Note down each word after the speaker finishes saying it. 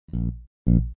Welcome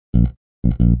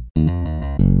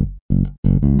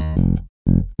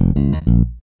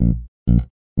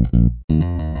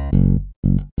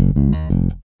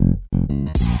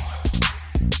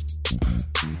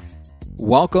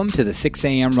to the 6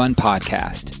 a.m. Run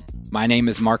podcast. My name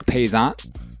is Mark Payzant.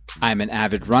 I'm an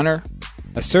avid runner,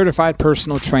 a certified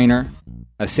personal trainer,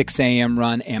 a 6 a.m.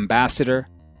 Run ambassador,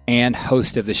 and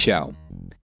host of the show.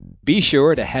 Be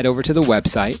sure to head over to the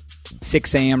website,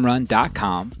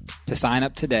 6amrun.com, to sign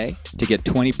up today to get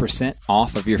 20%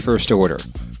 off of your first order.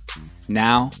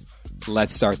 Now,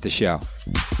 let's start the show.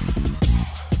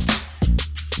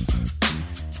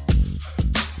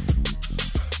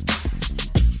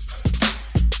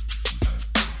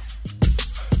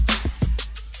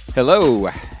 Hello,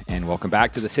 and welcome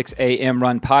back to the 6 a.m.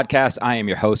 Run podcast. I am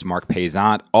your host, Mark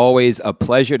Payzant. Always a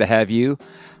pleasure to have you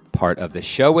part of the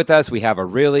show with us. We have a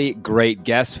really great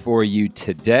guest for you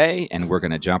today, and we're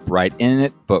going to jump right in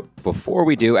it. But before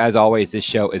we do, as always, this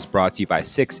show is brought to you by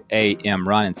 6 a.m.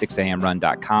 Run and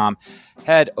 6amrun.com.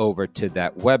 Head over to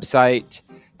that website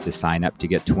to sign up to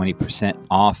get 20%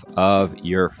 off of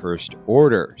your first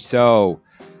order. So,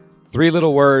 3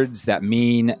 little words that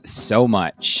mean so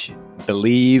much.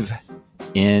 Believe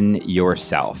in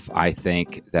yourself. I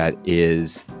think that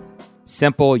is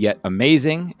simple yet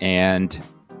amazing, and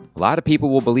a lot of people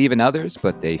will believe in others,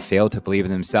 but they fail to believe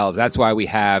in themselves. That's why we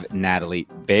have Natalie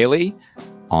Bailey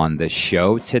on the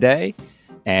show today,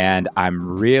 and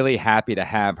I'm really happy to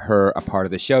have her a part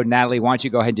of the show. Natalie, why don't you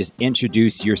go ahead and just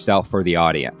introduce yourself for the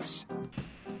audience?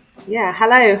 Yeah,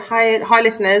 hello. Hi,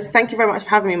 listeners. Thank you very much for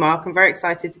having me, Mark. I'm very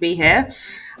excited to be here.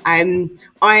 I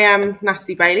am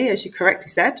Natalie Bailey, as you correctly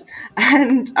said,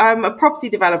 and I'm a property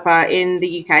developer in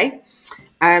the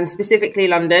UK, specifically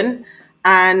London.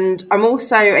 And I'm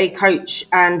also a coach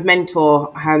and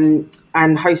mentor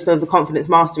and host of the Confidence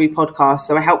Mastery podcast.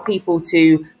 So I help people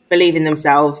to believe in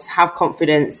themselves, have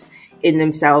confidence in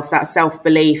themselves, that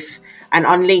self-belief, and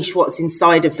unleash what's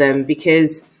inside of them,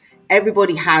 because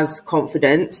everybody has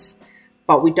confidence,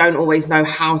 but we don't always know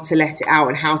how to let it out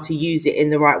and how to use it in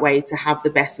the right way to have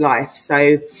the best life.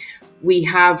 So we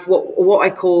have what I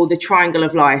call the triangle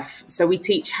of life. So we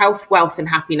teach health, wealth, and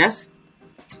happiness.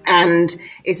 And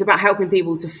it's about helping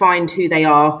people to find who they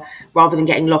are rather than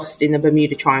getting lost in the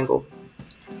Bermuda Triangle.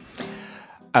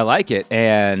 I like it.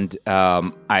 And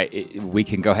we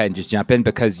can go ahead and just jump in,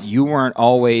 because you weren't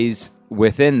always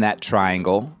within that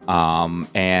triangle.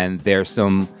 And there's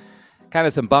some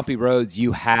bumpy roads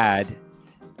you had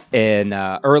in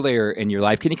earlier in your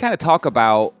life. Can you kind of talk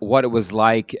about what it was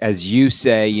like, as you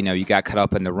say, you got caught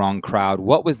up in the wrong crowd?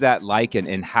 What was that like,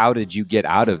 and how did you get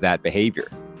out of that behavior?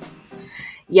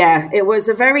 Yeah, it was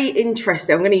a very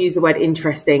interesting, I'm going to use the word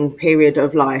interesting, period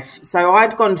of life. So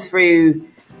I'd gone through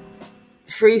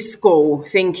school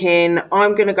thinking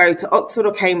I'm going to go to Oxford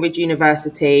or Cambridge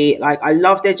University. Like, I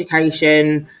loved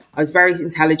education. I was very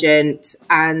intelligent,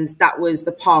 and that was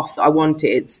the path that I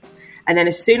wanted. And then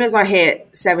as soon as I hit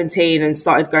 17 and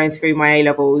started going through my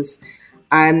A-levels,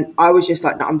 I was just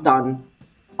like, no, I'm done.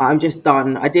 I'm just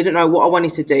done. I didn't know what I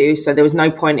wanted to do, so there was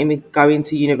no point in me going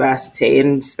to university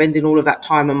and spending all of that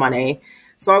time and money.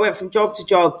 So I went from job to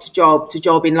job to job to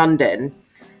job in London,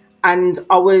 and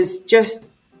I was just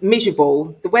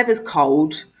miserable. The weather's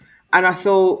cold, and I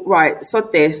thought, right,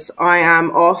 sod this. I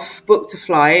am off, booked a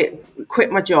flight,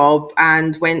 quit my job,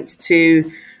 and went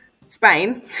to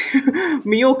Spain,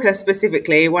 Mallorca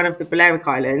specifically, one of the Balearic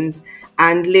Islands,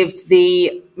 and lived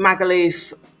the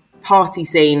Magaluf party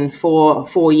scene for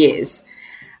 4 years.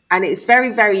 And it's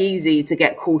very, very easy to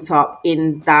get caught up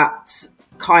in that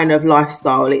kind of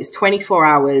lifestyle. It's 24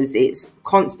 hours, it's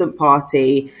constant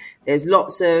party, there's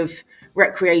lots of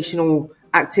recreational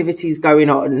activities going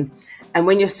on. And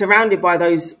when you're surrounded by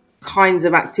those kinds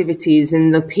of activities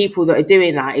and the people that are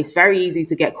doing that, it's very easy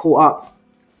to get caught up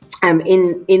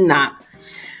in that.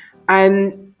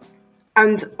 And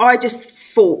I just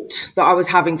thought that I was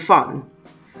having fun.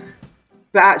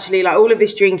 But actually, like, all of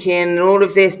this drinking and all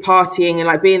of this partying and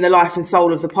like being the life and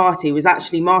soul of the party was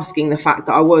actually masking the fact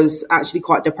that I was actually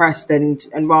quite depressed and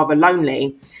rather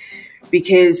lonely,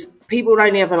 because people would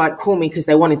only ever like call me because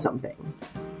they wanted something.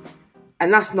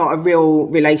 And that's not a real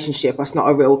relationship. That's not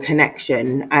a real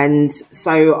connection. And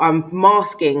so I'm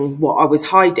masking what I was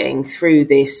hiding through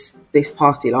this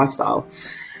party lifestyle.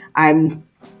 And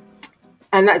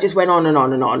that just went on and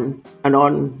on and on and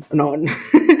on and on.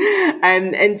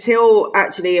 And until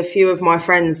actually a few of my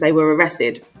friends, they were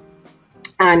arrested.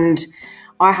 And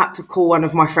I had to call one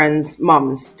of my friends'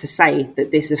 mums to say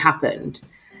that this had happened.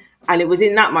 And it was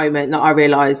in that moment that I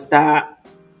realised that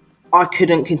I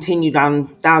couldn't continue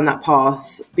down that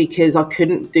path, because I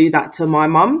couldn't do that to my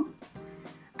mum.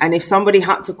 And if somebody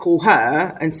had to call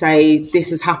her and say,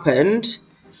 this has happened,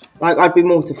 like, I'd be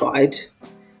mortified.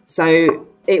 So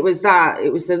it was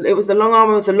the long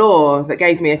arm of the law that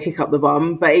gave me a kick up the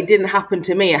bum, but it didn't happen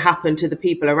to me. It happened to the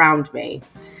people around me.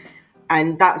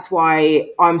 And that's why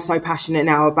I'm so passionate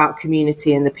now about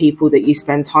community and the people that you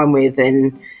spend time with.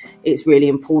 And it's really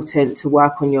important to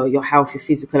work on your health, your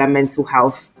physical and mental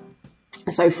health.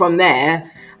 So from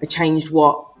there, I changed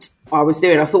what I was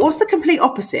doing. I thought, what's the complete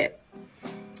opposite?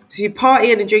 So you're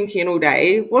partying and drinking all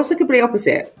day. What's the complete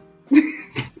opposite?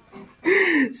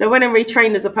 So I went and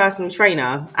retrained as a personal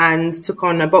trainer and took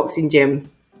on a boxing gym.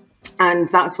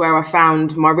 And that's where I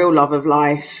found my real love of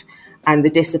life and the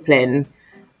discipline.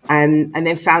 And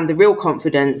then found the real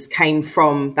confidence came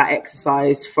from that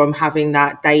exercise, from having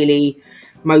that daily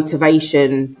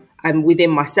motivation within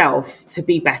myself to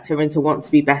be better and to want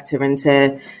to be better and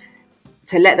to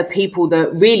let the people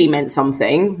that really meant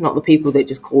something, not the people that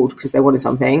just called because they wanted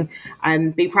something,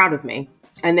 be proud of me.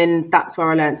 And then that's where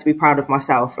I learned to be proud of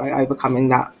myself, like overcoming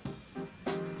that.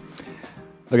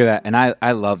 Look at that. And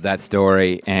I love that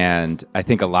story. And I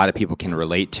think a lot of people can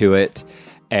relate to it.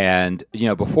 And, you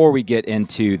know, before we get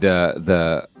into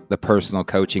the personal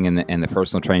coaching and the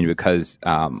personal training, because,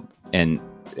 and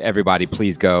everybody,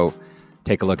 please go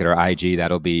take a look at our IG.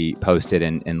 That'll be posted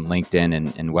in LinkedIn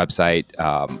and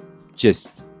website.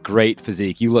 Just great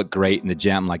physique. You look great in the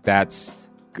gym. Like, that's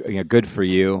good for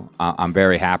you. I'm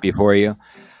very happy for you.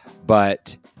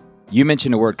 But you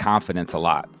mentioned the word confidence a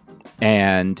lot.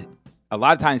 And a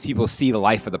lot of times people see the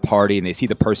life of the party and they see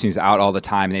the person who's out all the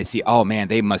time and they see, oh man,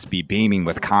 they must be beaming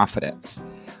with confidence.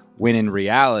 When in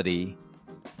reality,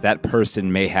 that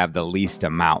person may have the least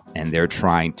amount and they're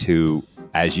trying to,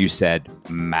 as you said,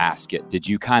 mask it. Did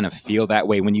you kind of feel that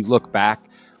way when you look back?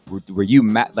 Were you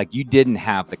like you didn't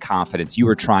have the confidence? You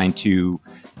were trying to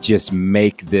just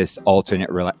make this alternate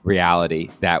reality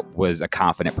that was a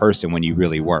confident person when you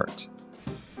really weren't.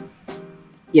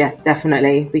 Yeah,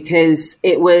 definitely. Because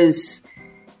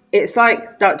it's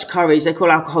like Dutch courage. They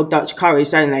call alcohol Dutch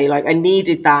courage, don't they? Like, I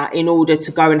needed that in order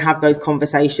to go and have those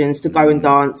conversations, to go and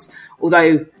dance.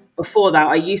 Although before that,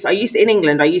 I used in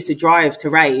England, I used to drive to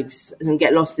raves and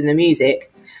get lost in the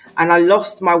music, and I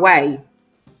lost my way,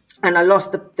 and I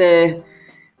lost the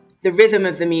rhythm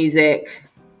of the music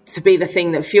to be the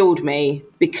thing that fueled me,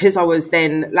 because I was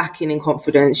then lacking in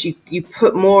confidence. You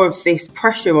put more of this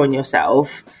pressure on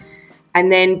yourself. And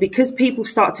then because people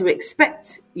start to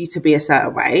expect you to be a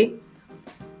certain way,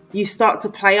 you start to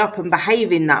play up and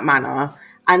behave in that manner.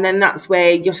 And then that's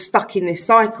where you're stuck in this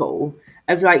cycle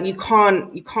of like, you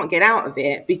can't get out of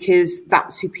it because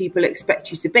that's who people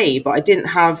expect you to be. But I didn't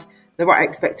have the right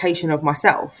expectation of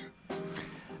myself.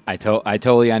 I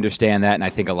totally understand that. And I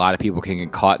think a lot of people can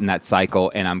get caught in that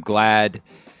cycle. And I'm glad,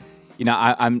 you know,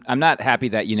 I'm not happy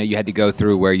that, you know, you had to go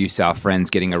through where you saw friends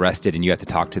getting arrested and you have to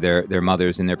talk to their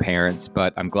mothers and their parents.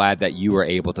 But I'm glad that you were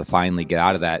able to finally get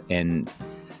out of that and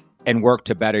work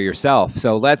to better yourself.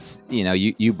 So let's, you know,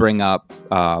 you bring up,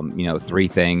 you know, three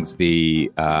things: the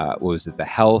the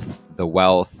health, the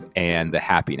wealth, and the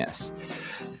happiness.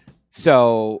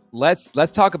 So let's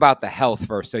talk about the health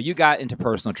first. So you got into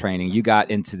personal training, you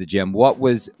got into the gym.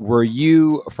 Were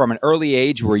you from an early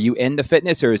age, were you into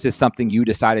fitness, or is this something you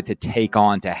decided to take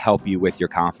on to help you with your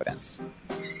confidence?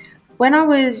 When I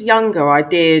was younger, I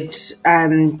did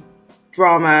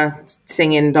drama,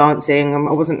 singing, dancing.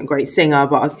 I wasn't a great singer,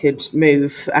 but I could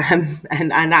move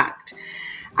and act.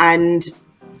 And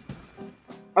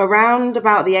around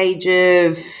about the age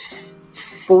of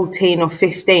 14 or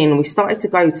 15, we started to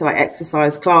go to like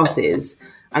exercise classes,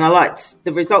 and I liked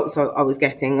the results I was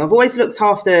getting. I've always looked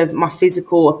after my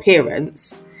physical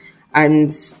appearance,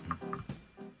 and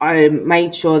I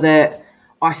made sure that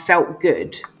I felt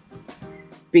good,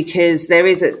 because there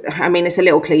is it's a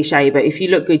little cliche, but if you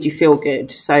look good, you feel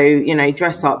good. So, you know,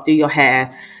 dress up, do your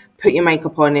hair, put your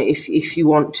makeup on it if you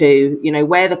want to, you know,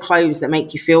 wear the clothes that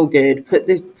make you feel good, put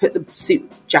the suit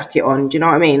jacket on, do you know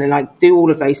what I mean? And like do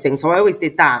all of those things. So I always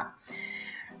did that.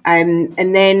 And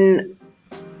then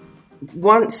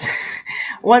once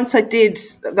I did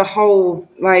the whole,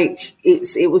 like,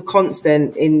 it was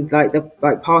constant in like the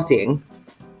partying.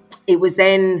 It was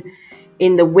then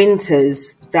in the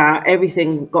winters that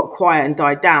everything got quiet and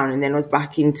died down, and then I was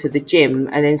back into the gym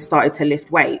and then started to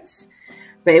lift weights.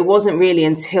 But it wasn't really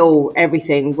until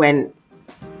everything went,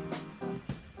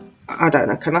 I don't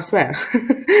know, can I swear?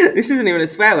 This isn't even a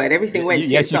swear word. Everything went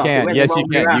yes, you up. can. Yes, you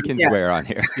can. Around. You can swear on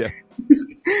here. Yeah.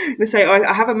 So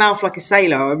I have a mouth like a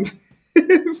sailor. I'm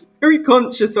very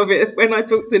conscious of it when I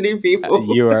talk to new people.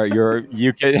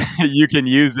 You can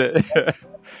use it.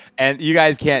 And you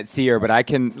guys can't see her, but I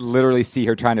can literally see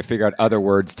her trying to figure out other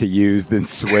words to use than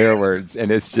swear words.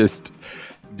 And it's just,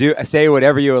 say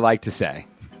whatever you would like to say.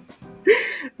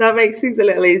 That makes things a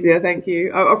little easier. Thank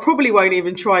you. I probably won't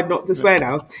even try not to swear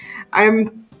now.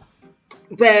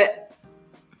 But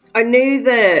I knew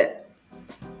that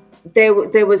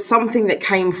there was something that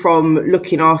came from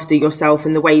looking after yourself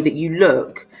and the way that you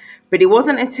look. But it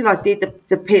wasn't until I did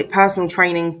the personal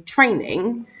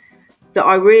training that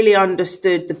I really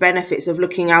understood the benefits of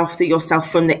looking after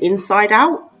yourself from the inside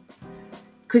out.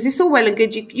 Because it's all well and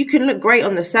good. You can look great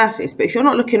on the surface, but if you're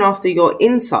not looking after your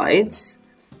insides,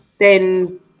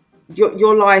 then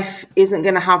your life isn't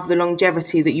going to have the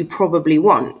longevity that you probably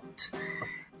want.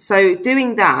 So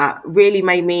doing that really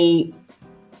made me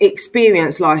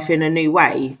experience life in a new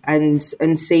way and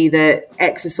see that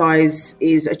exercise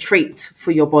is a treat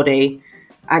for your body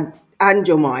and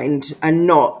your mind, and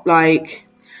not like,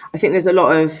 I think there's a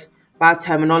lot of bad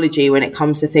terminology when it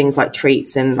comes to things like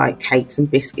treats and like cakes and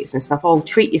biscuits and stuff. Oh,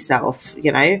 treat yourself,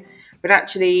 but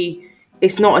actually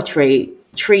it's not a treat.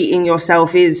 Treating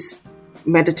yourself is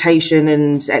meditation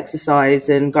and exercise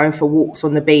and going for walks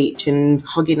on the beach and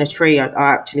hugging a tree.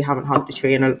 I actually haven't hugged a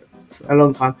tree in a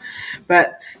long time,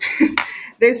 but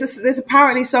there's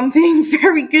apparently something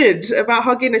very good about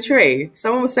hugging a tree.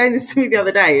 Someone was saying this to me the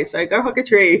other day, so go hug a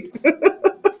tree.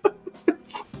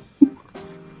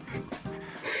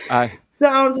 I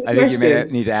think you may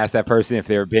need to ask that person if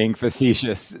they were being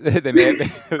facetious. They may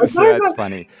have, so that's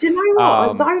funny. Do you know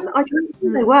what? I don't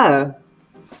think they were.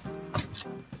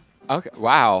 Okay.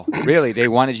 Wow. Really? They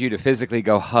wanted you to physically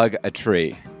go hug a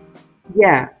tree?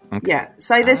 Yeah. Okay. Yeah.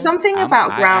 So there's something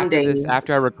about grounding.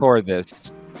 After I record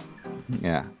this,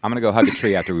 yeah, I'm gonna go hug a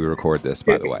tree after we record this.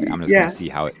 By the way, I'm just gonna see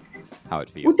how it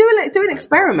feels. Well, do an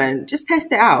experiment. Just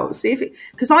test it out. See if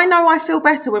because I know I feel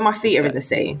better when my feet are in the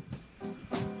sea.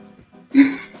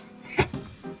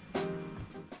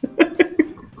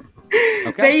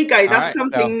 Okay. There you go. That's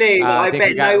something new that I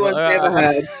bet no one's ever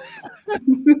heard.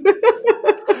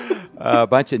 A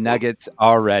bunch of nuggets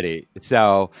already.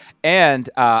 So, and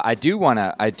I do want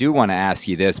to ask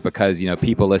you this because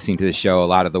people listening to the show, a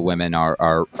lot of the women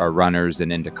are runners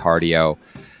and into cardio.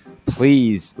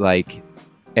 Please,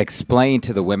 explain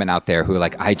to the women out there who are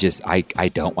like, I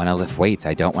don't want to lift weights.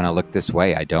 I don't want to look this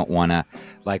way. I don't want to,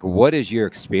 what is your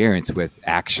experience with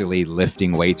actually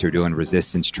lifting weights or doing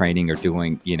resistance training or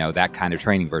doing, that kind of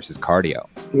training versus cardio?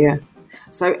 Yeah.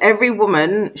 So every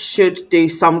woman should do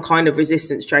some kind of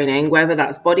resistance training, whether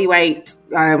that's body weight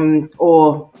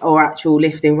or actual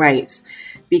lifting weights,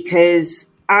 because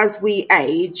as we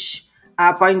age,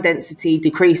 our bone density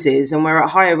decreases and we're at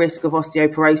higher risk of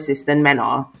osteoporosis than men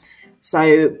are.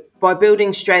 So by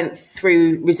building strength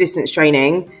through resistance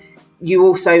training, you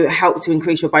also help to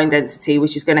increase your bone density,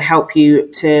 which is going to help you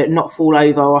to not fall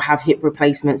over or have hip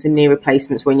replacements and knee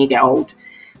replacements when you get old.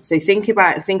 So thinking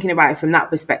about it from that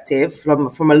perspective,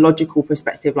 from a logical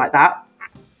perspective like that,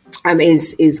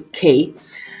 is key.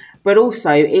 But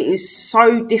also, it is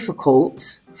so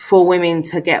difficult for women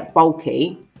to get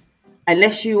bulky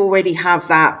unless you already have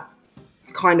that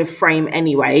kind of frame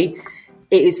anyway.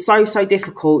 It is so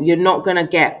difficult. You're not going to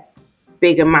get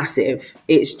big and massive.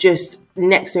 It's just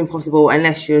next to impossible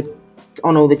unless you're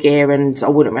on all the gear, and I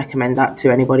wouldn't recommend that to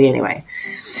anybody anyway.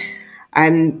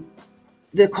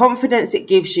 The confidence it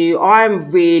gives you,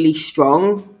 I'm really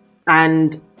strong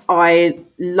and I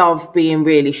love being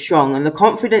really strong. And the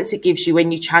confidence it gives you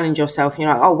when you challenge yourself, and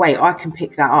you're like, oh, wait, I can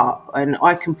pick that up and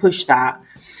I can push that.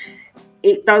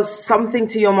 It does something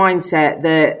to your mindset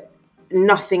that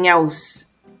nothing else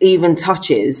even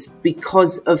touches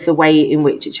because of the way in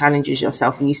which it challenges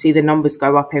yourself. And you see the numbers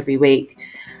go up every week.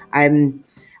 And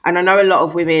I know a lot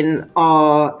of women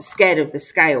are scared of the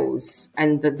scales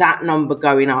and that number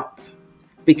going up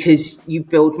because you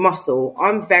build muscle.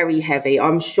 I'm very heavy.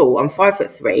 I'm short. I'm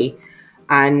 5'3"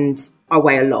 and I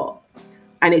weigh a lot.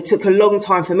 And it took a long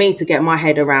time for me to get my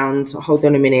head around, hold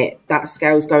on a minute, that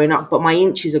scale's going up, but my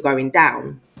inches are going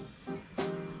down.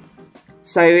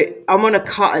 So I'm on a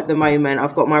cut at the moment.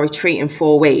 I've got my retreat in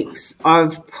 4 weeks.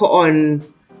 I've put on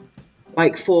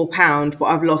 4 pounds, but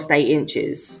I've lost 8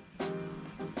 inches.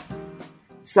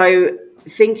 So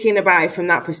thinking about it from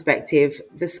that perspective,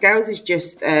 the scales is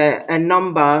just a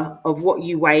number of what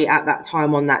you weigh at that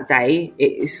time on that day.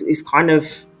 It's kind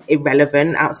of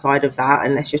irrelevant outside of that,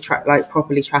 unless you're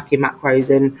properly tracking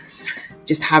macros and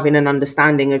just having an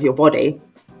understanding of your body.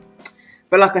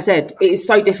 But like I said, it is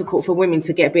so difficult for women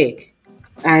to get big,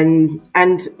 and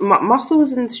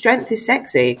muscles and strength is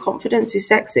sexy, confidence is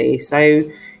sexy. So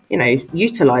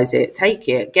utilize it, take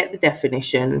it, get the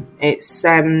definition. It's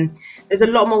there's a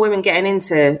lot more women getting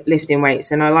into lifting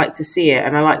weights, and I like to see it,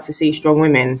 and I like to see strong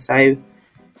women. So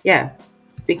yeah,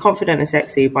 be confident and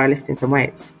sexy by lifting some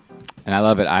weights. And I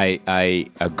love it. I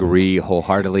agree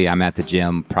wholeheartedly. I'm at the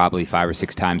gym probably 5 or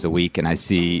 6 times a week, and I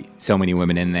see so many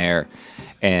women in there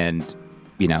and,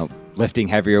 lifting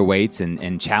heavier weights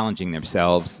and challenging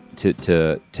themselves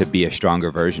to be a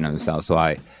stronger version of themselves. So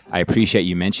I appreciate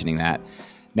you mentioning that.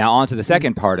 Now, on to the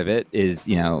second part of it is,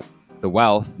 the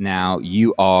wealth. Now,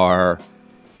 you are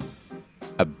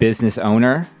a business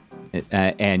owner.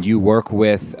 And you work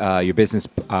with your business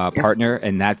partner,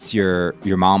 and that's your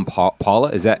mom,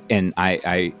 Paula. Is that? And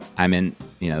I'm in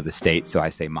the States, so I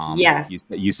say mom. Yeah.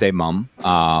 You say mom.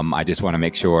 I just want to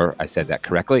make sure I said that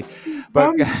correctly.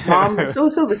 But mom, it's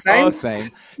also the same. All the same.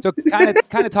 So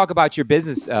kind of talk about your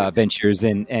business ventures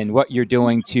and what you're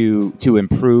doing to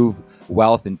improve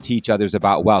wealth and teach others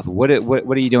about wealth. What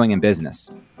are you doing in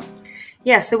business?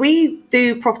 Yeah, so we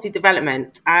do property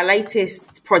development. Our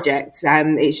latest project,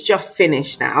 it's just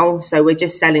finished now, so we're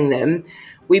just selling them.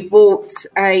 We bought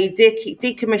a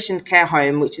decommissioned care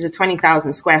home, which is a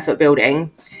 20,000 square foot building,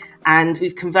 and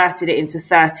we've converted it into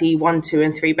 30 1, 2,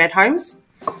 and 3 bed homes.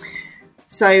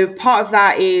 So part of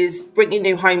that is bringing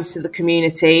new homes to the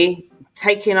community,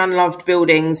 taking unloved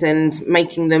buildings and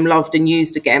making them loved and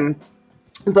used again.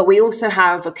 But we also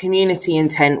have a community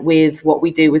intent with what we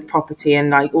do with property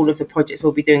and like all of the projects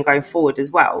we'll be doing going forward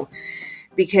as well,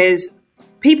 because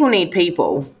people need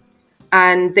people.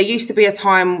 And there used to be a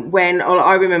time when,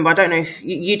 I remember, I don't know if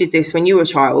you did this when you were a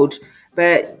child,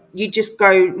 but you just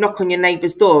go knock on your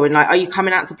neighbour's door and like, are you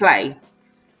coming out to play?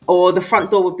 Or the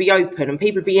front door would be open and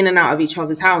people would be in and out of each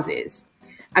other's houses.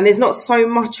 And there's not so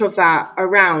much of that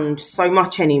around so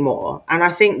much anymore. And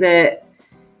I think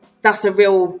that's a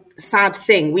real sad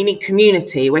thing. We need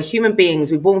community. We're human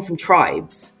beings. We're born from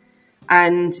tribes,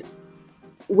 and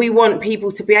we want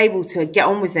people to be able to get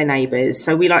on with their neighbours.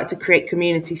 So we like to create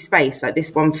community space. Like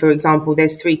this one, for example,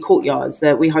 there's 3 courtyards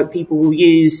that we hope people will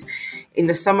use in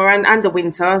the summer and the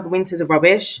winter. The winters are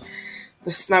rubbish,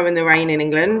 the snow and the rain in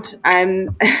England.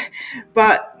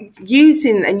 But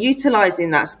using and utilising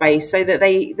that space so that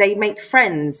they make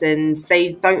friends and they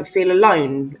don't feel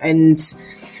alone. And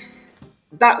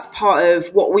that's part of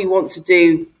what we want to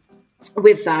do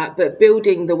with that, but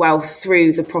building the wealth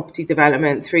through the property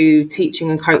development, through teaching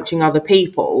and coaching other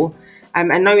people,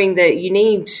 and knowing that you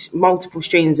need multiple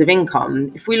streams of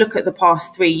income. If we look at the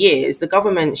past 3 years, the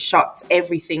government shut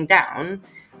everything down.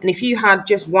 And if you had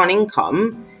just one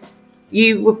income,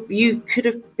 you could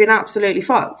have been absolutely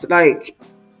fucked.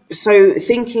 So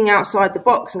thinking outside the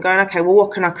box and going, okay, well,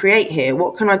 what can I create here?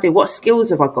 What can I do? What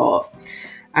skills have I got?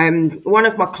 One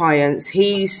of my clients,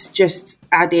 he's just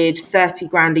added 30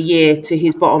 grand a year to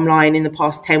his bottom line in the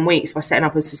past 10 weeks by setting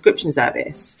up a subscription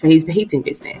service for his heating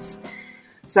business.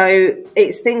 So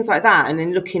it's things like that. And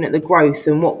then looking at the growth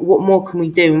and what more can we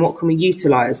do and what can we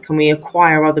utilize? Can we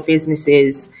acquire other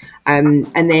businesses? And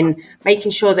then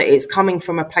making sure that it's coming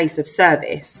from a place of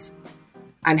service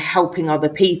and helping other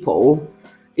people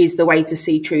is the way to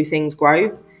see true things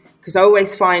grow. Because I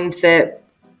always find that,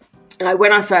 like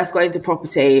when I first got into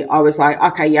property, I was like,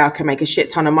 okay, yeah, I can make a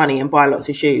shit ton of money and buy lots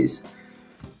of shoes.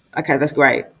 Okay, that's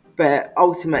great. But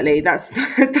ultimately, that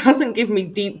doesn't give me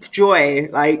deep joy,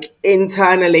 like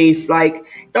internally, like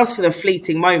it does for the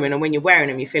fleeting moment. And when you're wearing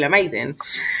them, you feel amazing.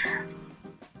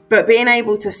 But being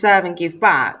able to serve and give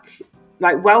back,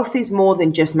 like wealth is more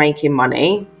than just making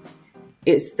money.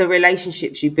 It's the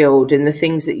relationships you build and the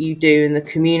things that you do and the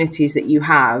communities that you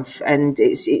have. And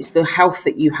it's the health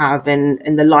that you have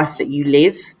and the life that you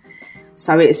live.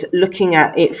 So it's looking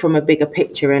at it from a bigger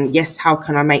picture and yes, how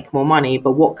can I make more money?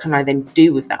 But what can I then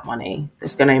do with that money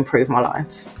that's going to improve my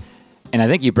life? And I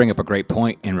think you bring up a great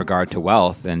point in regard to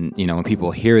wealth. And, when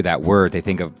people hear that word, they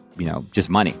think of, just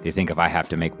money. They think of I have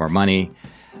to make more money.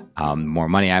 The more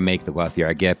money I make, the wealthier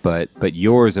I get. But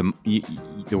yours,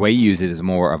 the way you use it is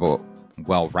more of a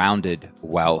well-rounded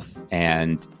wealth,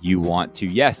 and you want to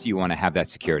have that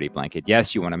security blanket.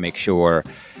 Yes, you want to make sure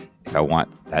if I want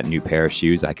that new pair of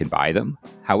shoes, I can buy them.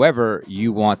 However,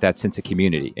 you want that sense of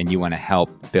community and you want to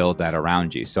help build that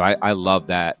around you. So I love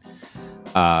that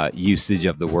usage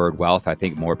of the word wealth. I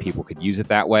think more people could use it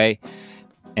that way.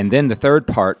 And then the third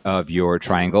part of your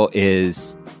triangle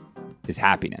is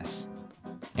happiness.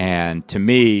 And to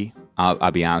me,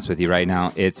 I'll be honest with you right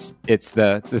now. It's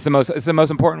the most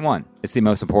important one. It's the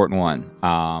most important one.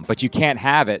 But you can't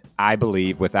have it, I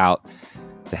believe, without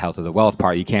the health of the wealth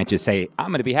part. You can't just say, I'm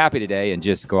going to be happy today and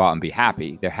just go out and be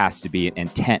happy. There has to be an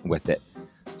intent with it.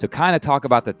 So kind of talk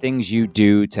about the things you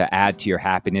do to add to your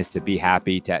happiness, to be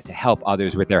happy, to help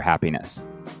others with their happiness.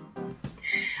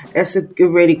 That's a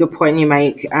really good point you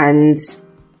make. And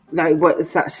like,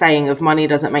 what's that saying of money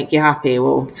doesn't make you happy?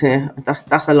 Well,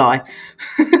 that's a lie.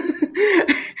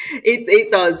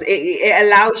 It does. It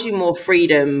allows you more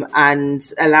freedom and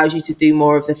allows you to do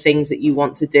more of the things that you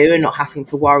want to do and not having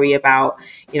to worry about,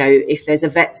 if there's a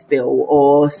vet's bill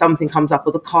or something comes up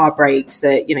or the car breaks,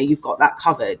 that, you've got that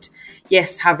covered.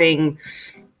 Yes, having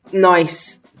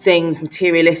nice things,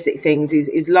 materialistic things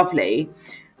is lovely,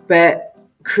 but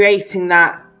creating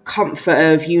that comfort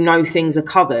of, things are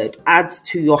covered adds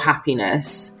to your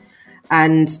happiness.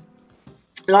 And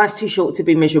life's too short to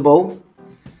be miserable.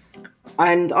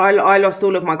 And I lost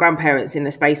all of my grandparents in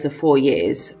the space of 4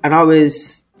 years, and I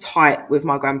was tight with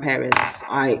my grandparents.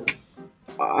 I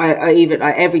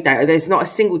every day, there's not a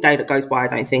single day that goes by I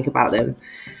don't think about them.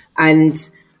 And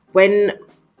when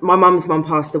my mum's mum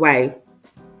passed away,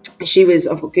 I've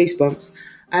got goosebumps.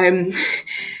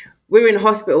 We were in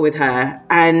hospital with her,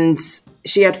 and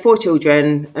she had 4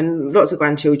 children and lots of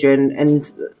grandchildren,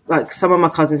 and like some of my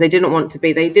cousins, they didn't want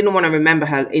to remember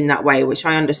her in that way, which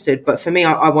I understood. But for me,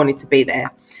 I wanted to be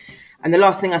there. And the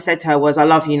last thing I said to her was, "I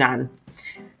love you, Nan."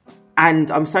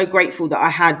 And I'm so grateful that I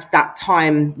had that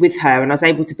time with her and I was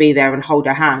able to be there and hold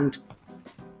her hand.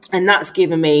 And that's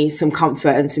given me some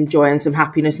comfort and some joy and some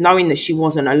happiness, knowing that she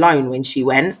wasn't alone when she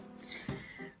went.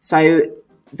 So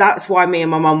that's why me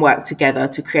and my mum work together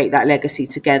to create that legacy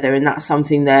together. And that's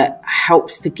something that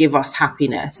helps to give us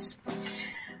happiness.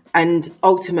 And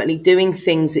ultimately doing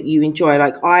things that you enjoy.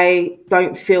 Like, I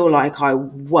don't feel like I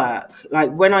work.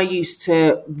 Like, when I used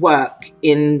to work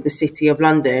in the city of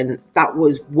London, that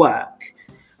was work.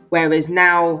 Whereas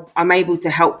now I'm able to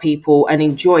help people and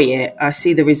enjoy it. I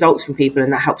see the results from people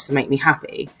and that helps to make me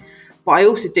happy. But I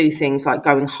also do things like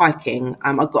going hiking.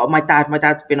 I've got my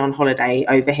dad's been on holiday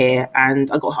over here, and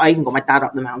I even got my dad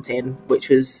up the mountain, which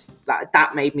was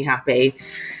that made me happy.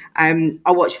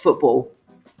 I watch football,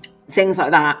 things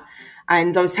like that.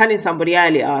 And I was telling somebody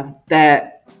earlier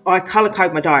that I colour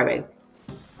code my diary.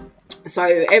 So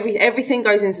everything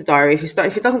goes into the diary. If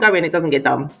it doesn't go in, it doesn't get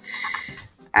done.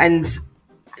 And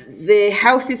the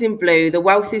health is in blue, the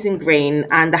wealth is in green,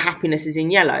 and the happiness is in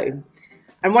yellow.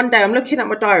 And one day I'm looking at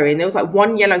my diary and there was like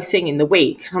one yellow thing in the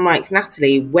week. I'm like,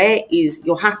 Natalie, where is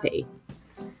your happy?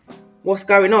 What's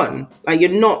going on? Like, you're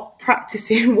not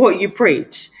practicing what you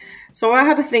preach. So I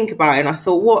had to think about it, and I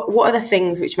thought, what are the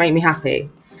things which make me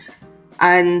happy?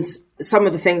 And some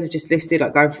of the things I've just listed,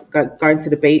 like going to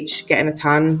the beach, getting a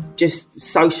tan, just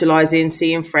socialising,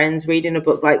 seeing friends, reading a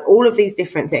book, like all of these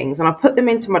different things. And I put them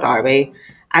into my diary.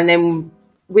 And then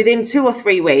within 2 or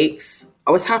 3 weeks,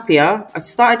 I was happier. I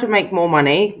started to make more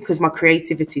money because my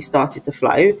creativity started to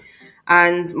flow,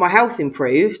 and my health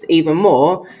improved even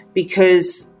more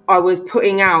because I was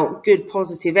putting out good,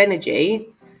 positive energy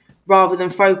rather than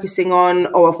focusing on,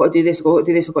 I've got to do this, I've got to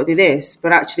do this, I've got to do this.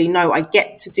 But actually, no, I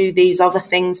get to do these other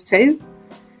things too.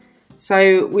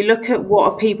 So we look at,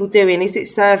 what are people doing? Is it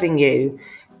serving you?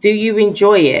 Do you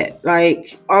enjoy it?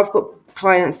 Like, I've got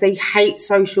clients, they hate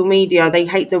social media, they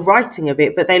hate the writing of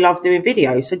it, but they love doing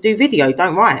video. So do video,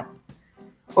 don't write.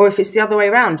 Or if it's the other way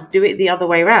around, do it the other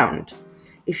way around.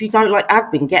 If you don't like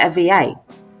admin, get a VA.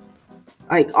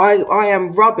 Like, I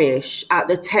am rubbish at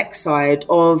the tech side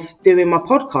of doing my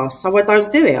podcast, so I don't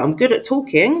do it. I'm good at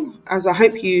talking, as I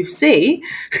hope you see,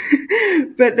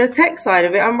 but the tech side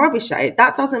of it, I'm rubbish at it.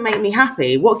 That doesn't make me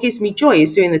happy. What gives me joy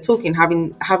is doing the talking,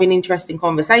 having interesting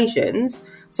conversations.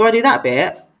 So I do that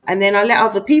bit. And then I let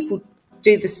other people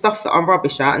do the stuff that I'm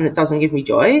rubbish at and that doesn't give me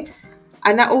joy.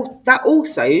 And that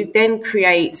also then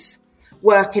creates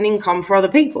work and income for other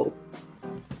people.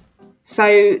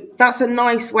 So that's a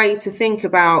nice way to think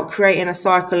about creating a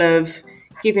cycle of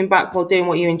giving back while doing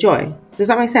what you enjoy. Does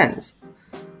that make sense?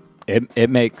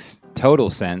 It makes total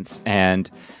sense. And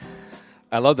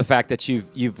I love the fact that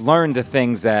you've learned the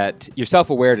things that you're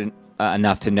self-aware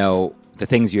enough to know the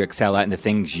things you excel at and the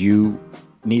things you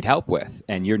need help with,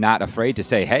 and you're not afraid to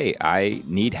say, hey, I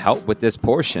need help with this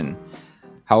portion.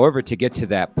 However, to get to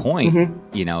that point,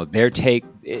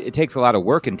 it takes a lot of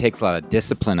work and takes a lot of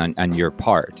discipline on your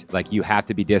part. Like, you have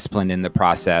to be disciplined in the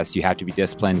process. You have to be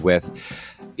disciplined with,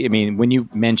 when you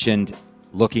mentioned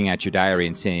looking at your diary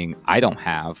and saying, I don't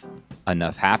have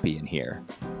enough happy in here,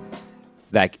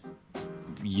 like,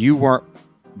 you weren't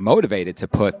motivated to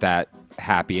put that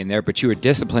happy in there, but you were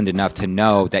disciplined enough to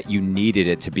know that you needed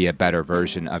it to be a better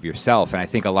version of yourself. And I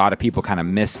think a lot of people kind of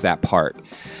miss that part,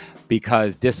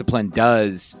 because discipline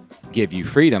does give you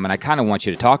freedom. And I kind of want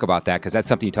you to talk about that, because that's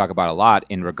something you talk about a lot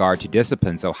in regard to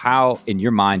discipline. So how, in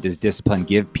your mind, does discipline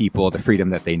give people the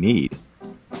freedom that they need?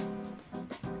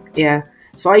 Yeah.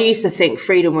 So I used to think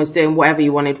freedom was doing whatever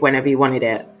you wanted, whenever you wanted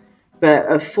it. But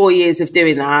of 4 years of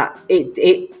doing that,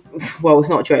 it's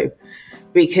not true,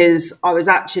 because I was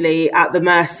actually at the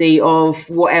mercy of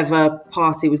whatever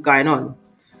party was going on.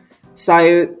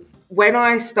 So when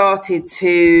I started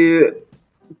to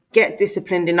get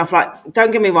disciplined enough, like,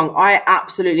 don't get me wrong, I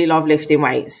absolutely love lifting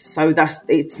weights. So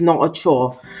it's not a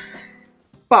chore.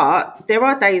 But there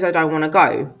are days I don't want to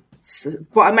go,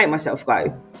 but I make myself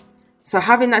go. So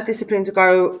having that discipline to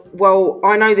go, well,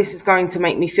 I know this is going to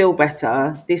make me feel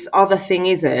better. This other thing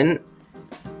isn't.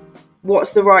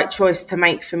 What's the right choice to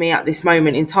make for me at this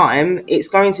moment in time? It's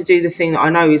going to do the thing that I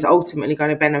know is ultimately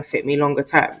going to benefit me longer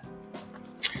term.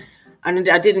 And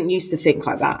I didn't used to think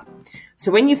like that.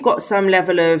 So when you've got some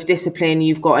level of discipline,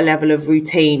 you've got a level of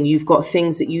routine, you've got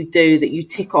things that you do that you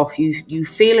tick off, you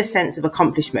feel a sense of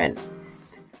accomplishment.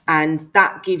 And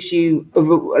that gives you,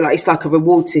 it's like a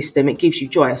reward system. It gives you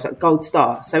joy. It's like gold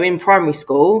star. So in primary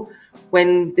school,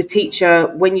 when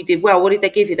you did well, what did they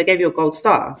give you? They gave you a gold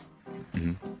star.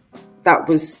 Mm-hmm. That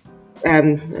was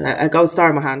a gold star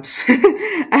in my hand.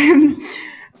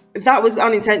 That was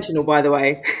unintentional, by the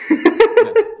way.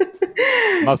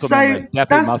 Muscle memory.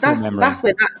 Definitely muscle memory. That's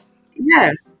where that,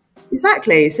 yeah,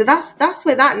 exactly. So that's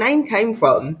where that name came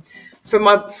from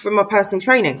my personal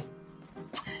training.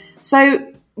 So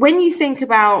when you think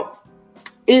about,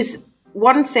 is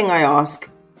one thing I ask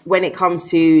when it comes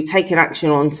to taking action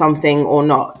on something or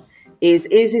not, is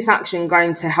this action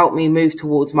going to help me move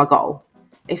towards my goal?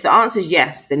 If the answer is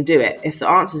yes, then do it. If the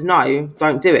answer is no,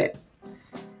 don't do it.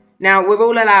 Now, we're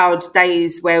all allowed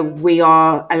days where we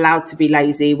are allowed to be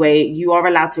lazy, where you are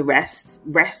allowed to rest.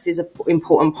 Rest is an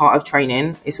important part of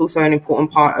training. It's also an important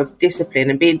part of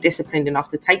discipline, and being disciplined enough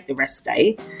to take the rest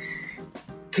day,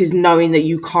 because knowing that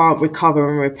you can't recover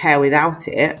and repair without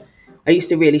it. I used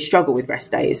to really struggle with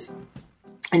rest days.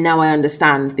 And now I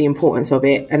understand the importance of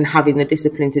it and having the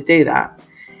discipline to do that.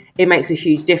 It makes a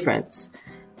huge difference.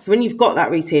 So when you've got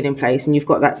that routine in place and you've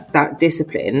got that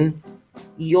discipline,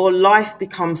 your life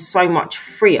becomes so much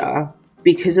freer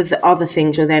because of the other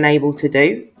things you're then able to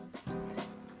do.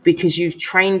 Because you've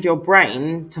trained your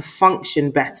brain to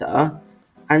function better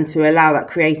and to allow that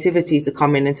creativity to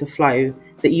come in and to flow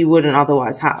that you wouldn't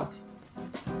otherwise have.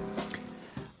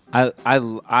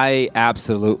 I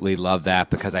absolutely love that,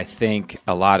 because I think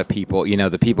a lot of people,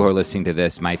 the people who are listening to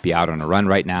this might be out on a run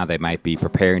right now. They might be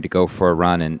preparing to go for a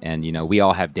run. And we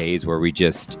all have days where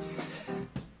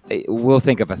we'll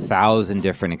think of 1,000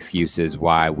 different excuses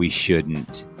why we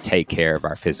shouldn't take care of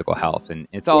our physical health. And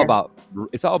it's all about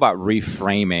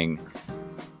reframing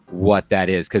what that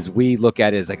is. Because we look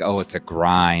at it as like, oh, it's a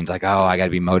grind. Like, oh, I got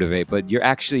to be motivated. But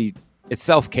it's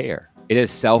self-care. It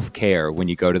is self-care when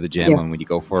you go to the gym and when you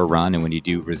go for a run and when you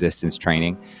do resistance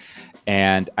training.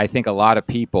 And I think a lot of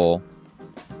people,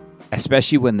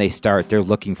 especially when they start, they're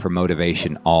looking for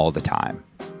motivation all the time.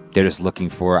 They're just looking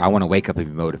for, I want to wake up and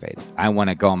be motivated. I want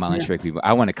to go on my lunch break.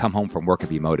 I want to come home from work and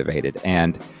be motivated.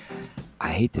 And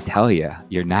I hate to tell you,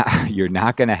 you're not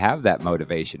going to have that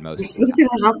motivation most of the time.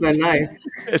 It's not going to happen,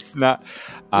 no. It's not.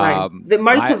 The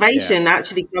motivation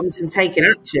actually comes from taking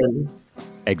action.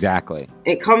 Exactly.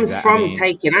 It comes from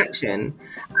taking action,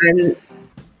 and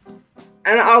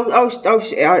I'll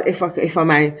if I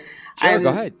may. Sure, go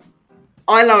ahead.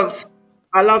 I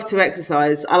love to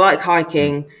exercise. I like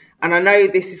hiking, and I know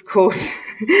this is called.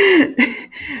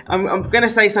 I'm going to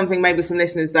say something maybe some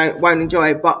listeners won't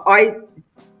enjoy, but I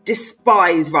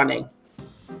despise running.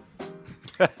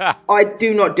 I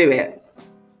do not do it.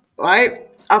 Right?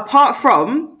 Apart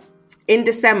from in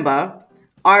December,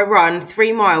 I run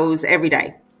 3 miles every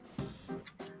day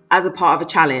as a part of a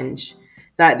challenge.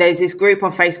 That there's this group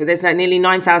on Facebook. There's nearly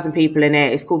 9,000 people in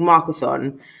it. It's called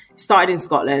Markathon. It started in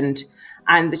Scotland,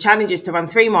 and the challenge is to run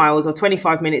 3 miles or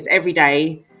 25 minutes every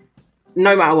day,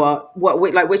 no matter what,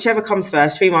 whichever comes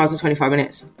first, 3 miles or 25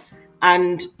 minutes.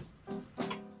 And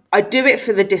I do it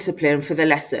for the discipline, for the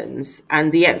lessons,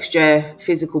 and the extra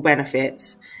physical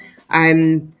benefits.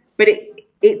 But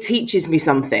it teaches me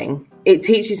something. It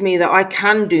teaches me that I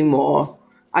can do more.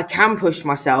 I can push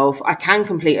myself. I can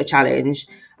complete a challenge,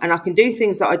 and I can do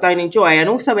things that I don't enjoy and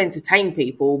also entertain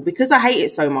people. Because I hate it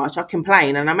so much, I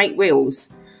complain and I make reels.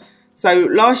 So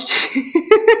last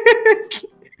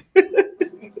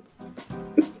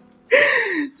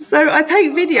So I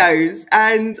take videos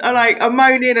and I'm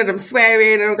moaning and I'm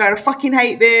swearing and I'm going, I fucking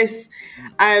hate this.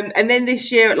 And then this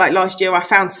year, last year, I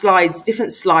found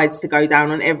different slides to go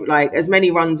down on as many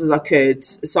runs as I could.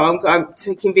 So I'm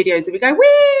taking videos and we go,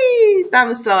 whee, down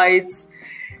the slides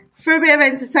for a bit of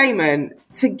entertainment,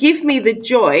 to give me the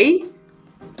joy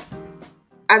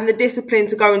and the discipline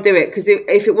to go and do it. Because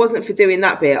if it wasn't for doing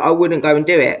that bit, I wouldn't go and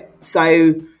do it.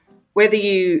 So whether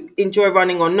you enjoy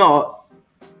running or not,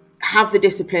 have the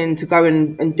discipline to go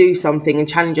and do something and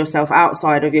challenge yourself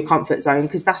outside of your comfort zone,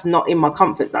 because that's not in my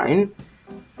comfort zone.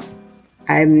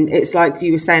 It's like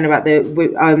you were saying about the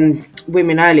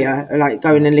women earlier, like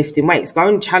going and lifting weights. Go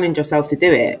and challenge yourself to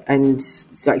do it and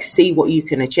like see what you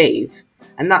can achieve.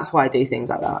 And that's why I do things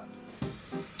like that.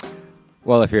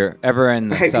 Well, if you're ever in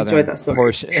the southern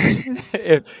portion,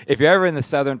 if you're ever in the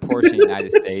southern portion of the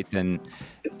United States and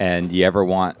you ever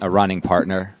want a running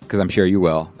partner, because I'm sure you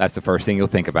will, that's the first thing you'll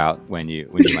think about when you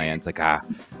land. It's like, got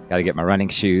to get my running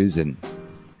shoes,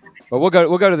 but we'll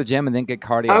go to the gym and then get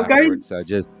cardio afterwards. So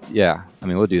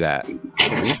we'll do that.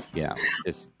 Yeah,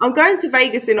 I'm going to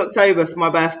Vegas in October for my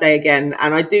birthday again,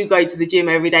 and I do go to the gym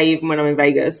every day, even when I'm in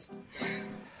Vegas.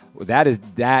 Well, that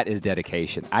is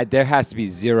dedication. There has to be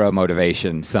zero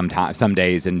motivation some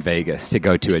days in Vegas to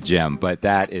go to a gym, but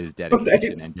that is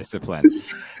dedication and discipline.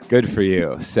 Good for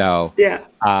you. So yeah.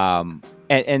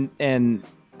 And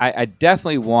I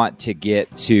definitely want to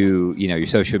get to your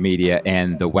social media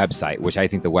and the website, which I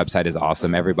think the website is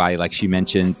awesome. Everybody, like she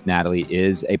mentioned, Natalie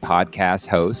is a podcast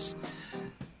host.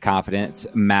 Confidence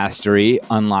Mastery,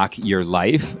 Unlock Your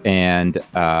Life, and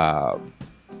I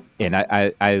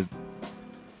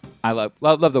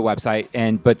love the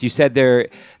website, but you said the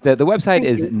website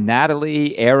is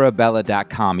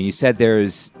nataliearabella.com, and you said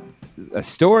there's a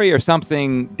story or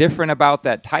something different about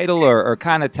that title, or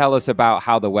kind of tell us about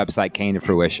how the website came to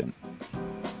fruition.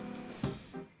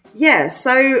 Yeah,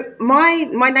 so my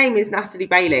name is Natalie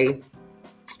Bailey,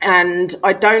 and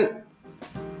I don't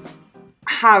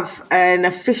have an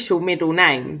official middle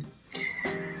name.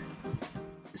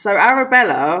 So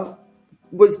Arabella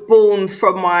was born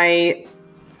from my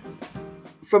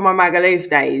Magaluf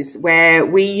days, where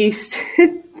we used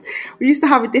to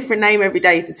have a different name every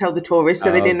day to tell the tourists,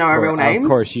 so they didn't know our real names. Of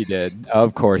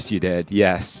course you did.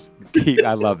 Yes.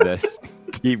 I love this.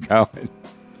 Keep going.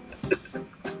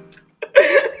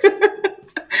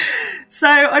 So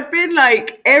I'd been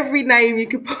like every name you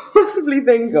could possibly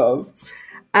think of,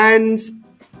 and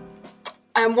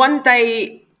one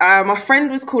day my friend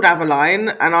was called Aveline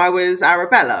and I was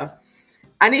Arabella,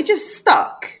 and it just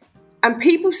stuck. And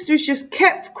people just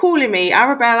kept calling me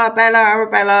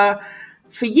Arabella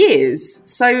for years.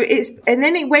 So and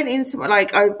then it went into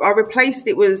like, I replaced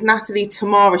it was Natalie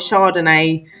Tamara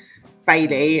Chardonnay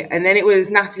Bailey. And then it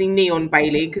was Natalie Neon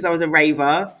Bailey because I was a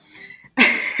raver.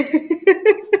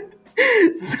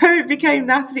 So it became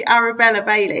Natalie Arabella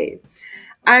Bailey.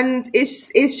 And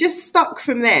it's just stuck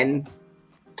from then.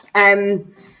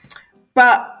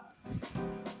 But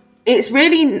it's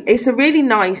a really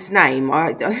nice name.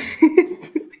 I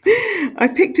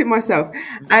picked it myself,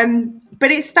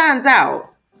 but it stands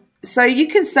out. So you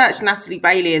can search Natalie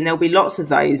Bailey, and there'll be lots of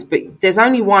those. But there's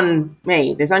only one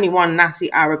me. There's only one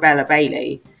Natalie Arabella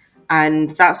Bailey,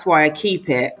 and that's why I keep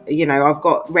it. I've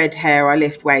got red hair. I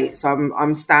lift weights.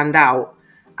 I'm stand out,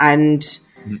 and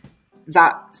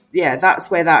that's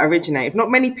where that originated. Not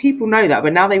many people know that,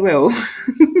 but now they will.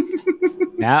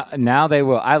 Now they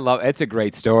will. I love it's a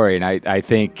great story, and I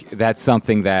think that's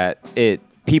something that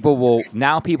people will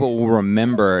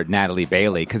remember Natalie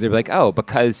Bailey, because they're like, oh,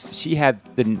 because she had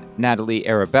the Natalie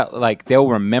Arabella, like they'll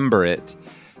remember it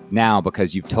now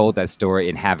because you've told that story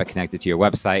and have it connected to your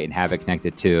website and have it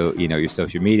connected to your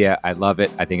social media. I love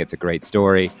it. I think it's a great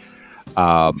story.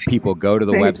 People go to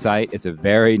the website. It's a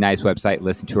very nice website.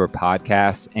 Listen to her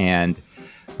podcast. And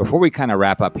before we kind of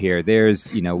wrap up here,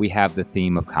 there's, we have the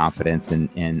theme of confidence,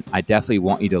 and I definitely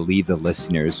want you to leave the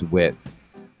listeners with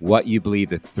what you believe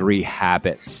the 3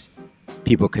 habits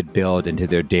people could build into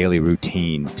their daily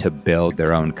routine to build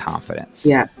their own confidence.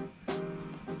 Yeah.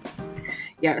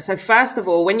 So first of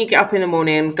all, when you get up in the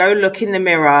morning, go look in the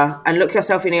mirror and look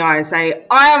yourself in the eye and say,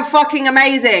 I am fucking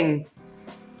amazing.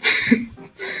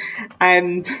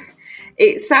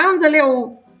 It sounds a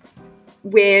little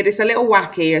weird, it's a little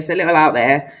wacky, it's a little out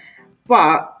there,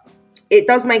 but it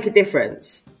does make a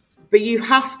difference. But you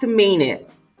have to mean it.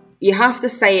 You have to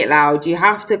say it loud. You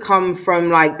have to come from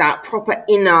like that proper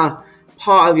inner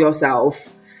part of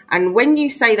yourself. And when you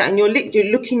say that, and you're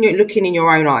looking in your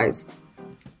own eyes,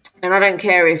 and I don't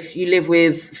care if you live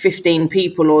with 15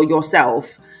 people or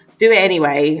yourself, do it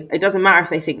anyway. It doesn't matter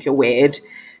if they think you're weird,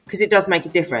 because it does make a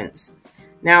difference.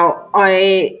 Now,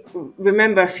 I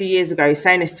remember a few years ago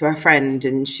saying this to a friend,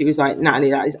 and she was like,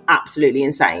 Natalie, that is absolutely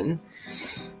insane.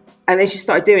 And then she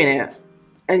started doing it.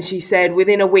 And she said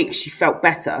within a week, she felt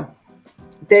better.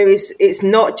 It's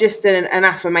not just an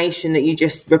affirmation that you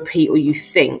just repeat or you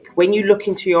think. When you look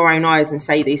into your own eyes and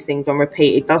say these things on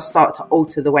repeat, it does start to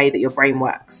alter the way that your brain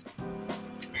works.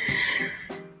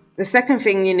 The second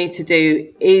thing you need to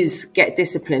do is get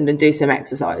disciplined and do some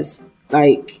exercise,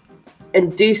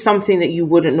 and do something that you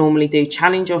wouldn't normally do.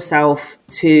 Challenge yourself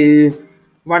to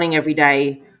running every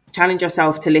day, challenge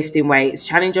yourself to lifting weights,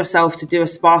 challenge yourself to do a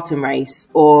Spartan race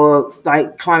or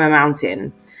climb a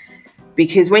mountain.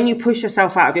 Because when you push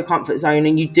yourself out of your comfort zone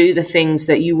and you do the things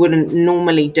that you wouldn't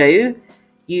normally do,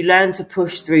 you learn to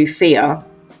push through fear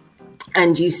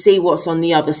and you see what's on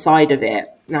the other side of it.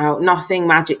 Now, nothing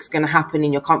magic's going to happen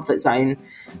in your comfort zone.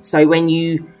 So when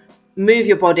you move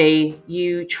your body,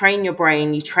 you train your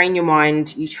brain, you train your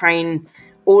mind, you train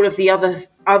all of the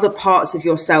other parts of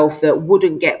yourself that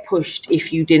wouldn't get pushed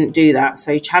if you didn't do that.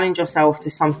 So challenge yourself to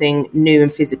something new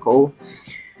and physical.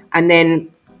 And then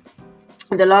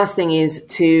the last thing is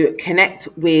to connect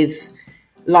with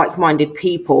like-minded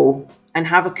people and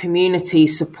have a community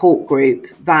support group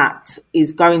that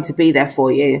is going to be there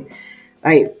for you.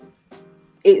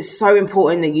 It's so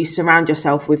important that you surround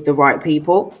yourself with the right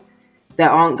people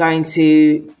that aren't going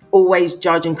to always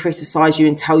judge and criticize you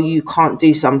and tell you can't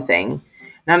do something.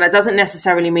 Now, that doesn't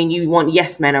necessarily mean you want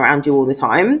yes men around you all the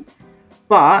time,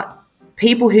 but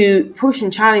people who push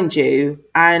and challenge you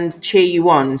and cheer you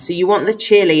on. So you want the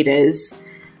cheerleaders,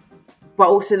 but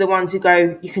also the ones who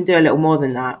go, you can do a little more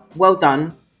than that. Well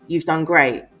done. You've done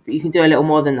great, but you can do a little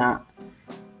more than that.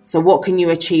 So what can you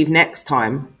achieve next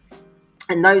time?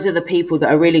 And those are the people that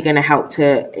are really going to help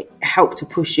to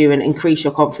push you and increase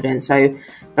your confidence. So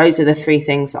those are the three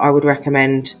things that I would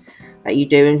recommend that you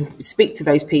do, and speak to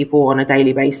those people on a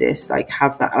daily basis.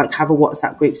 Have a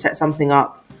WhatsApp group, set something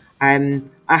up. I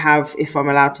have, if I'm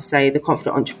allowed to say, the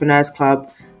Confident Entrepreneurs Club.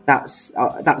 That's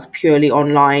purely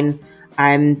online,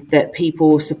 that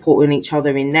people supporting each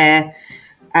other in there.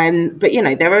 But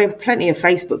there are plenty of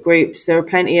Facebook groups. There are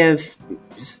plenty of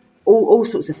all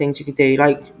sorts of things you could do,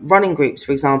 like running groups,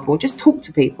 for example. Just talk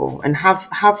to people and have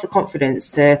the confidence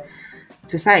to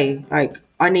say,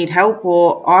 I need help,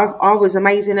 or I was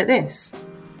amazing at this.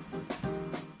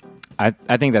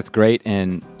 I think that's great.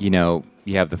 And, you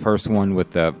have the first one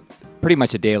with the pretty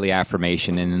much a daily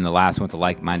affirmation, and then the last one with the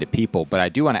like-minded people. But I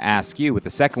do want to ask you with the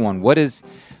second one,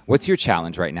 what's your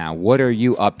challenge right now? What are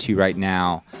you up to right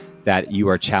now that you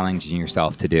are challenging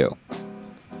yourself to do?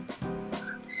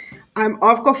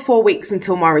 I've got 4 weeks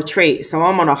until my retreat, so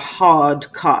I'm on a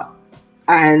hard cut.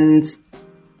 And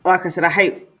like I said, I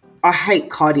hate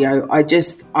cardio.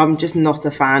 I'm just not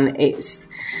a fan. It's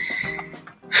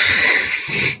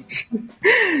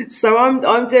so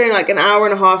I'm doing an hour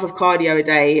and a half of cardio a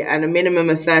day and a minimum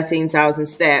of 13,000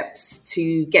 steps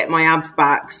to get my abs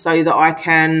back so that I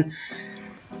can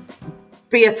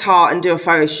be a tart and do a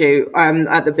photo shoot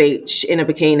at the beach in a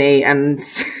bikini and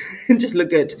just look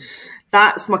good.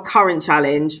 That's my current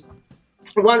challenge.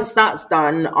 Once that's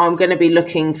done, I'm going to be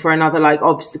looking for another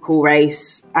obstacle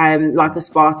race, like a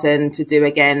Spartan, to do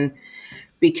again,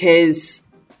 because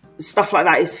stuff like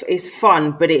that is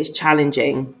fun, but it's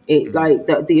challenging. It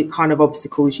the kind of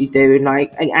obstacles you do,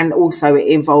 and also it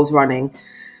involves running.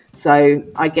 So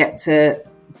I get to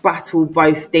battle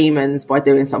both demons by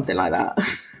doing something like that.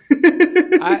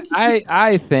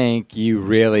 I think you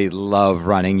really love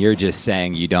running. You're just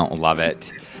saying you don't love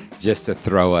it just to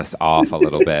throw us off a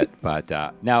little bit. But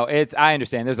no, I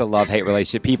understand there's a love-hate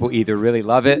relationship. People either really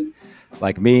love it,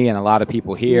 like me and a lot of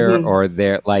people here, mm-hmm. or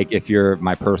they're if you're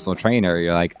my personal trainer,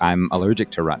 you're I'm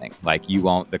allergic to running. You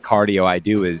won't, the cardio I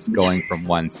do is going from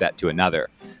one set to another.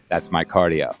 That's my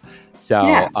cardio. So,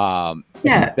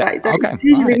 that's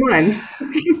usually mine.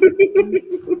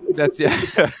 That's, yeah.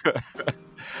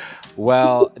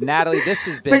 Well, Natalie, this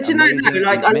has been amazing. You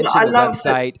mentioned the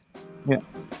website. Yeah.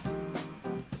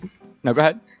 No, go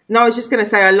ahead. No, I was just going to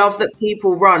say, I love that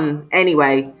people run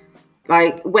anyway.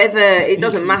 Whether it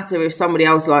doesn't matter if somebody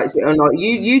else likes it or not,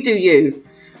 you do you.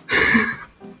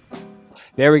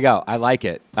 There we go. I like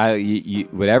it.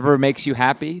 Whatever makes you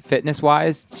happy,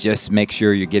 fitness-wise, just make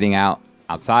sure you're getting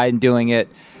outside and doing it,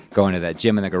 going to that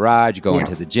gym in the garage, going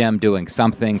to the gym, doing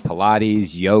something,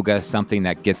 Pilates, yoga, something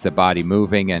that gets the body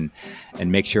moving, and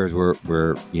make sure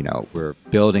we're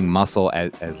building muscle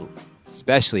as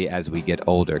especially as we get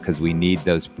older, because we need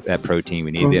that protein,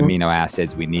 we need the amino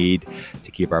acids, we need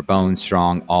to keep our bones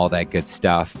strong, all that good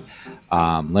stuff.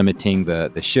 Limiting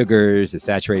the sugars, the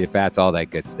saturated fats, all that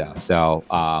good stuff. So,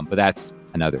 but that's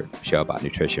another show about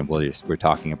nutrition. We're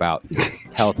talking about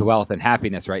health, wealth, and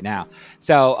happiness right now.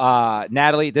 So,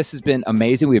 Natalie, this has been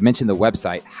amazing. We've mentioned the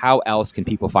website. How else can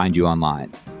people find you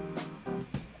online?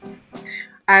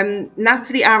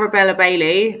 Natalie Arabella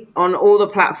Bailey on all the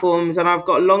platforms, and I've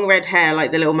got long red hair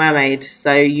like the Little Mermaid,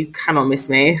 so you cannot miss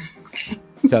me.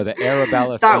 So the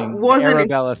Arabella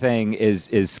thing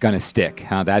is going to stick.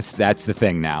 Huh? That's the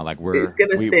thing now. Like it's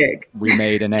going to stick. We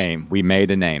made a name. We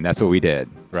made a name. That's what we did,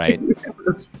 right?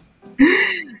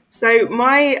 So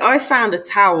I found a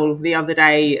towel the other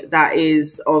day that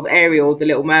is of Ariel, the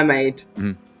Little Mermaid,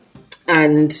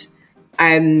 and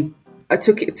I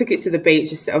took it to the beach.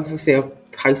 Just obviously,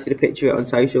 I've posted a picture of it on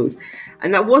socials,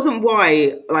 and that wasn't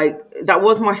why. Like, that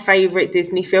was my favorite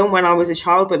Disney film when I was a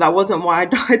child, but that wasn't why I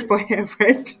dyed my hair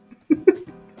red.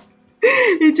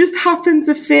 It just happened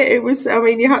to fit. It was. I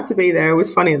mean, you had to be there. It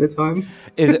was funny at the time.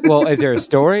 Is there a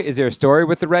story? Is there a story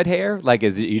with the red hair? Like,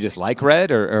 is it you just like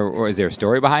red, or is there a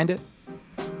story behind it?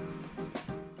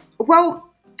 Well,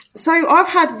 so I've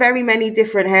had very many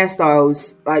different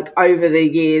hairstyles, like, over the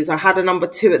years. I had a number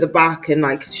 2 at the back and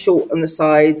like short on the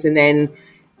sides, and then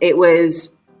it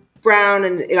was brown,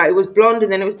 and like it was blonde,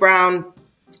 and then it was brown,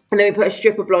 and then we put a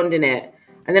strip of blonde in it,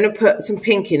 and then we put some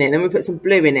pink in it, and then we put some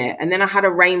blue in it, and then I had a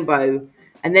rainbow,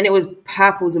 and then it was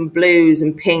purples and blues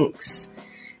and pinks,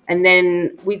 and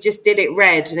then we just did it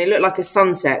red, and it looked like a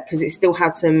sunset because it still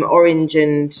had some orange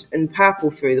and purple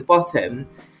through the bottom.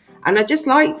 And I just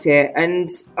liked it, and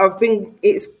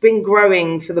it's been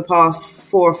growing for the past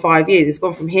 4 or 5 years. It's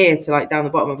gone from here to like down the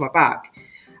bottom of my back,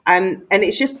 and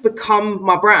it's just become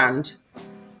my brand.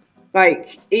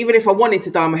 Like, even if I wanted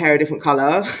to dye my hair a different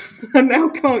color, I now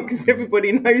can't because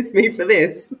everybody knows me for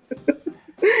this.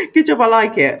 Good job, I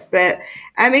like it. But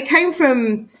it came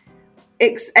from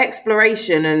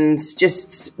exploration and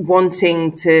just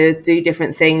wanting to do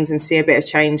different things and see a bit of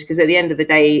change, because at the end of the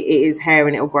day it is hair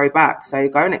and it'll grow back. So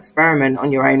go and experiment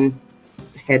on your own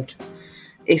head.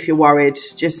 If you're worried,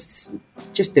 just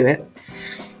do it.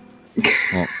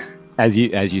 Well, as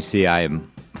you see, I am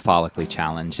follically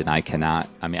challenged, and I cannot.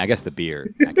 I mean, I guess the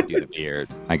beard. I could do the beard,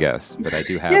 I guess, but I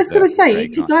do have. Yeah, I was going to say, you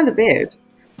could dye the beard.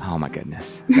 Oh my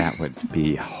goodness, that would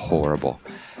be horrible.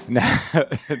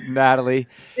 Natalie,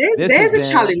 there's a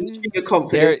challenge for your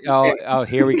confidence.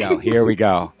 Here we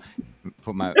go.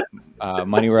 Put my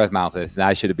money where my mouth is.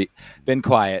 I should have been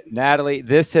quiet. Natalie,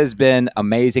 this has been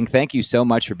amazing. Thank you so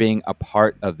much for being a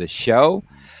part of the show.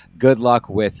 Good luck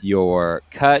with your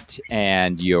cut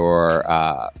and your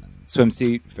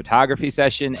swimsuit photography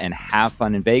session, and have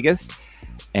fun in Vegas.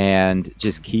 And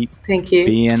just keep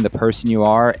being the person you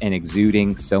are and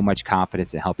exuding so much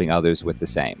confidence and helping others with the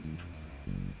same.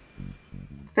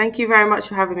 Thank you very much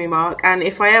for having me, Mark. And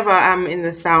if I ever am in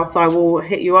the South, I will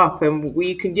hit you up, and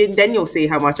then you'll see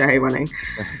how much I hate running.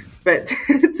 But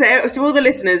to all the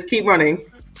listeners, keep running.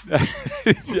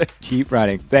 Keep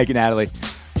running. Thank you, Natalie.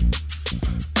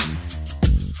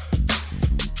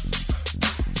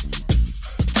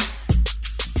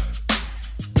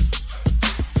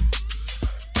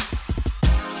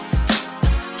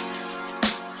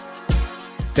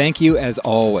 Thank you, as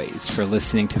always, for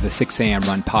listening to the 6 a.m.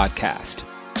 Run podcast.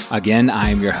 Again, I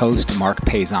am your host, Mark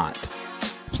Payzant.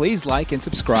 Please like and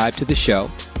subscribe to the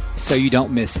show so you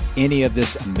don't miss any of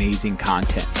this amazing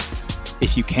content.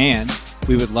 If you can,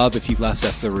 we would love if you left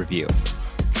us a review.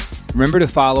 Remember to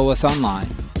follow us online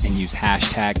and use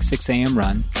hashtag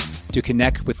 6amrun to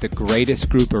connect with the greatest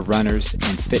group of runners and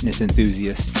fitness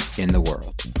enthusiasts in the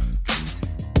world.